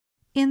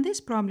In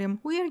this problem,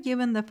 we are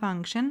given the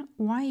function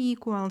y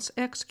equals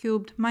x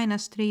cubed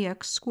minus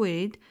 3x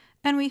squared,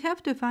 and we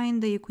have to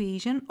find the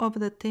equation of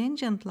the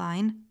tangent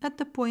line at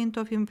the point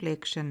of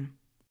inflection.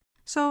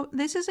 So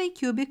this is a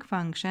cubic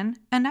function,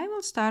 and I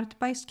will start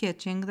by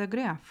sketching the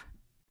graph.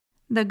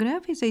 The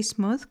graph is a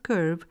smooth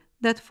curve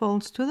that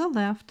falls to the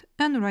left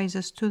and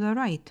rises to the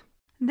right.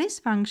 This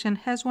function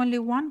has only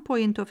one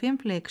point of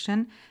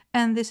inflection,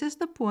 and this is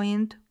the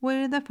point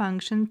where the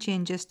function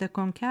changes the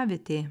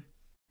concavity.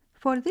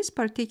 For this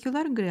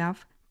particular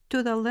graph,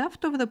 to the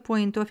left of the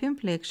point of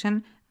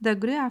inflection, the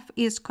graph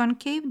is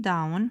concave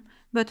down,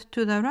 but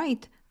to the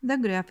right, the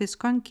graph is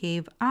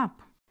concave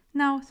up.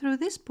 Now, through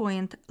this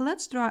point,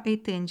 let's draw a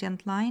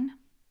tangent line.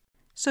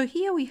 So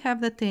here we have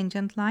the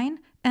tangent line,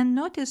 and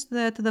notice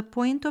that the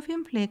point of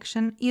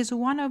inflection is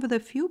one of the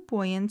few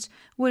points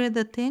where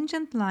the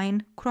tangent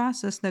line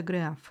crosses the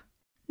graph.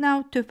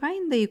 Now, to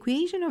find the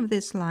equation of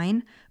this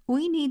line,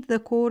 we need the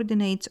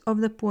coordinates of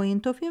the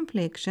point of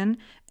inflection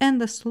and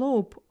the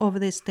slope of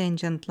this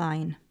tangent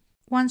line.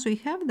 Once we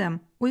have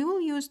them, we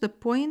will use the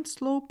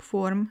point-slope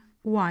form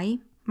y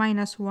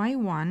minus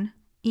y1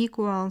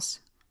 equals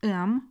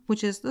m,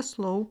 which is the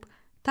slope,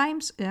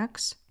 times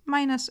x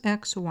minus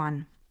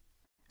x1.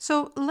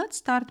 So let's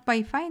start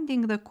by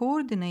finding the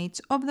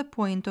coordinates of the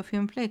point of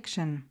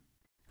inflection.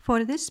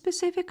 For this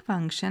specific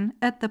function,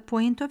 at the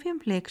point of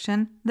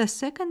inflection, the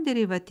second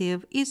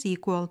derivative is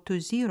equal to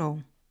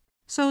 0.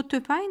 So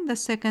to find the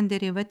second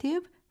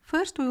derivative,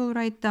 first we will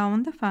write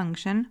down the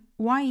function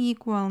y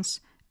equals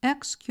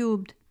x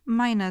cubed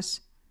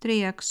minus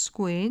 3x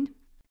squared.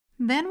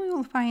 Then we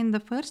will find the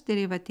first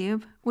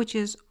derivative, which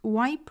is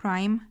y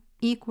prime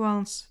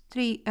equals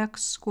 3x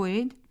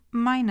squared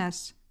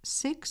minus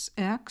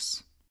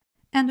 6x.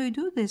 And we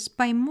do this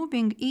by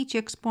moving each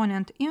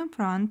exponent in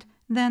front,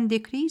 then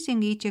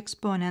decreasing each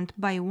exponent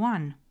by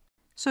 1.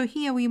 So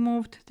here we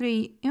moved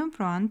 3 in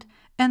front,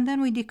 and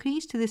then we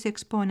decreased this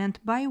exponent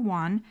by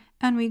 1,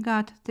 and we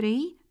got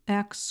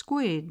 3x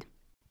squared.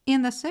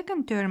 In the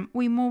second term,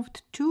 we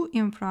moved 2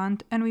 in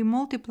front, and we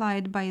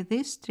multiplied by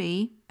this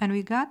 3, and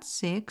we got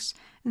 6.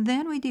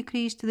 Then we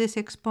decreased this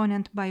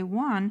exponent by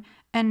 1,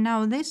 and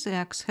now this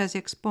x has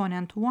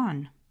exponent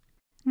 1.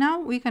 Now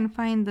we can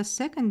find the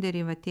second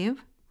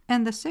derivative,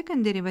 and the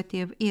second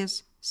derivative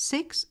is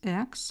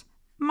 6x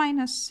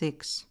minus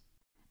 6.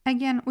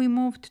 Again, we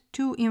moved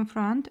 2 in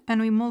front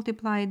and we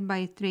multiplied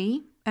by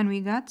 3 and we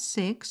got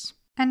 6.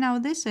 And now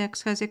this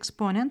x has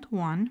exponent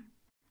 1.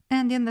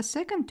 And in the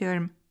second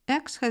term,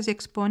 x has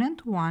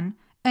exponent 1.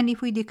 And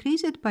if we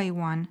decrease it by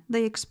 1,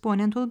 the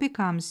exponent will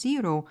become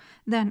 0.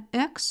 Then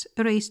x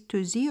raised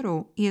to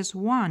 0 is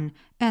 1,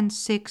 and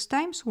 6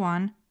 times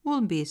 1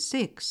 will be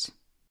 6.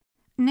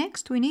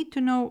 Next, we need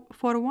to know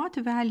for what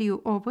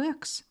value of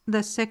x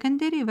the second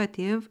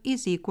derivative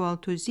is equal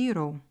to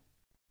 0.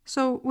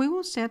 So we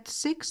will set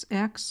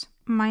 6x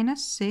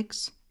minus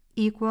 6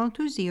 equal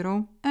to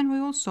 0, and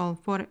we will solve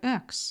for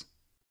x.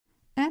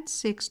 Add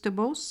 6 to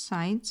both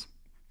sides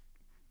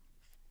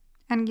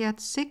and get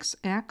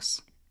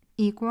 6x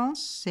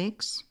equals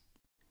 6.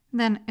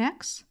 Then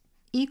x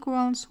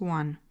equals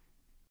 1.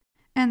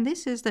 And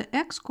this is the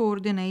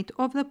x-coordinate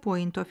of the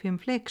point of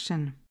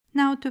inflection.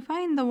 Now, to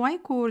find the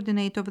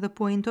y-coordinate of the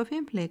point of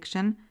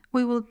inflection,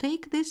 we will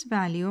take this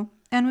value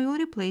and we will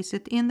replace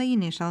it in the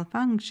initial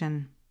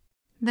function.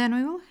 Then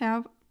we will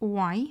have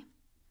y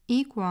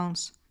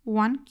equals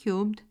 1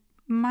 cubed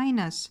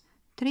minus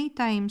 3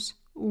 times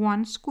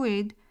 1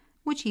 squared,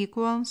 which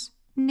equals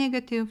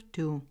negative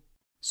 2.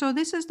 So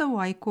this is the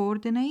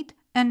y-coordinate,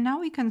 and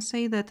now we can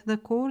say that the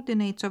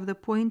coordinates of the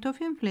point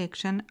of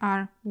inflection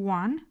are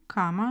 1,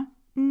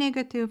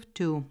 negative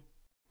 2.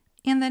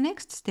 In the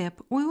next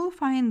step, we will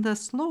find the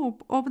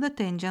slope of the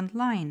tangent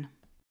line.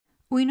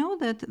 We know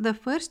that the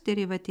first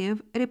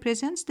derivative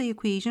represents the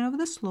equation of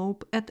the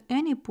slope at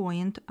any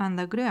point on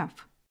the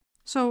graph.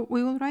 So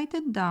we will write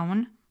it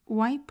down,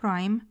 y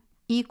prime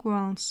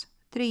equals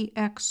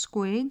 3x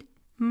squared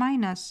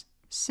minus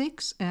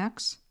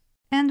 6x.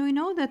 And we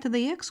know that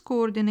the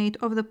x-coordinate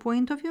of the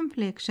point of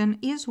inflection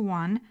is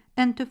 1,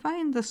 and to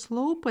find the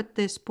slope at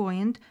this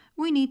point,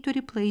 we need to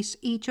replace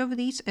each of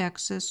these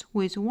x's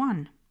with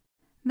 1.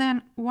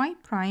 Then y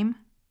prime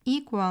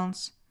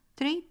equals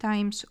 3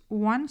 times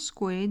 1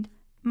 squared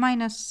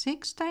minus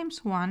 6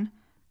 times 1,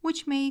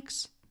 which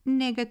makes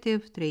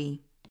negative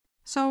 3.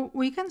 So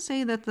we can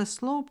say that the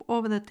slope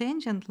of the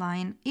tangent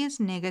line is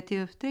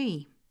negative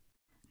 3.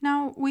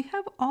 Now we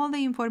have all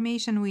the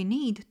information we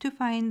need to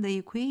find the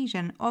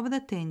equation of the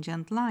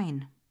tangent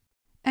line.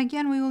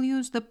 Again, we will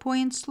use the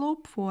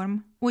point-slope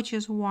form, which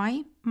is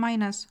y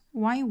minus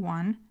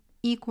y1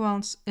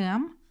 equals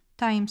m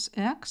times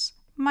x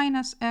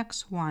minus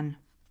x1.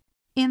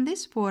 In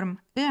this form,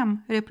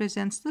 m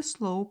represents the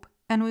slope,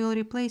 and we will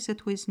replace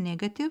it with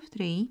negative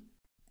 3,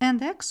 and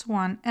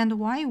x1 and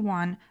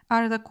y1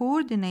 are the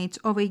coordinates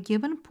of a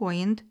given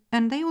point,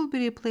 and they will be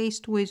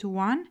replaced with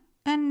 1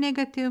 and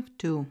negative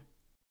 2.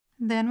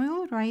 Then we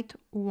will write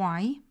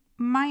y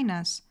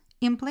minus,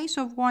 in place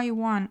of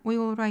y1, we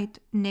will write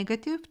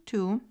negative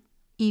 2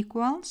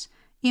 equals,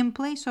 In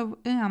place of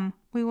m,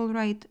 we will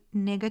write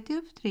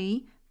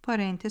 -3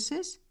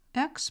 parenthesis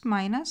x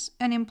minus,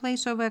 and in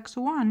place of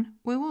x1,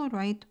 we will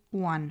write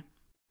 1.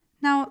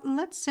 Now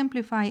let's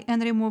simplify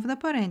and remove the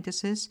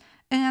parentheses,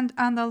 and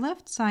on the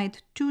left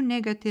side, two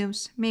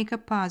negatives make a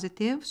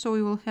positive, so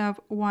we will have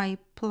y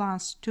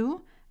plus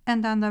 2,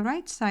 and on the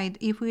right side,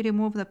 if we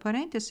remove the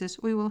parentheses,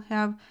 we will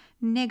have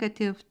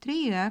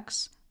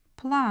 -3x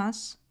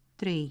plus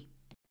 3.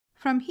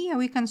 From here,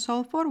 we can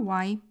solve for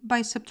y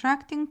by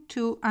subtracting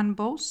 2 on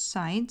both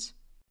sides.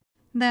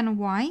 Then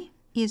y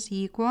is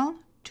equal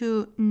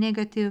to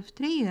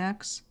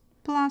 -3x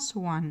plus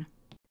 1.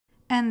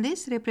 And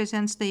this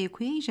represents the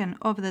equation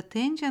of the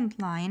tangent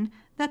line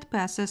that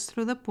passes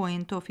through the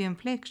point of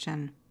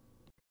inflection.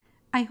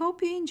 I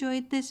hope you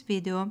enjoyed this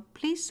video.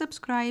 Please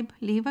subscribe,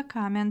 leave a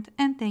comment,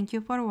 and thank you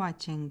for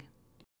watching.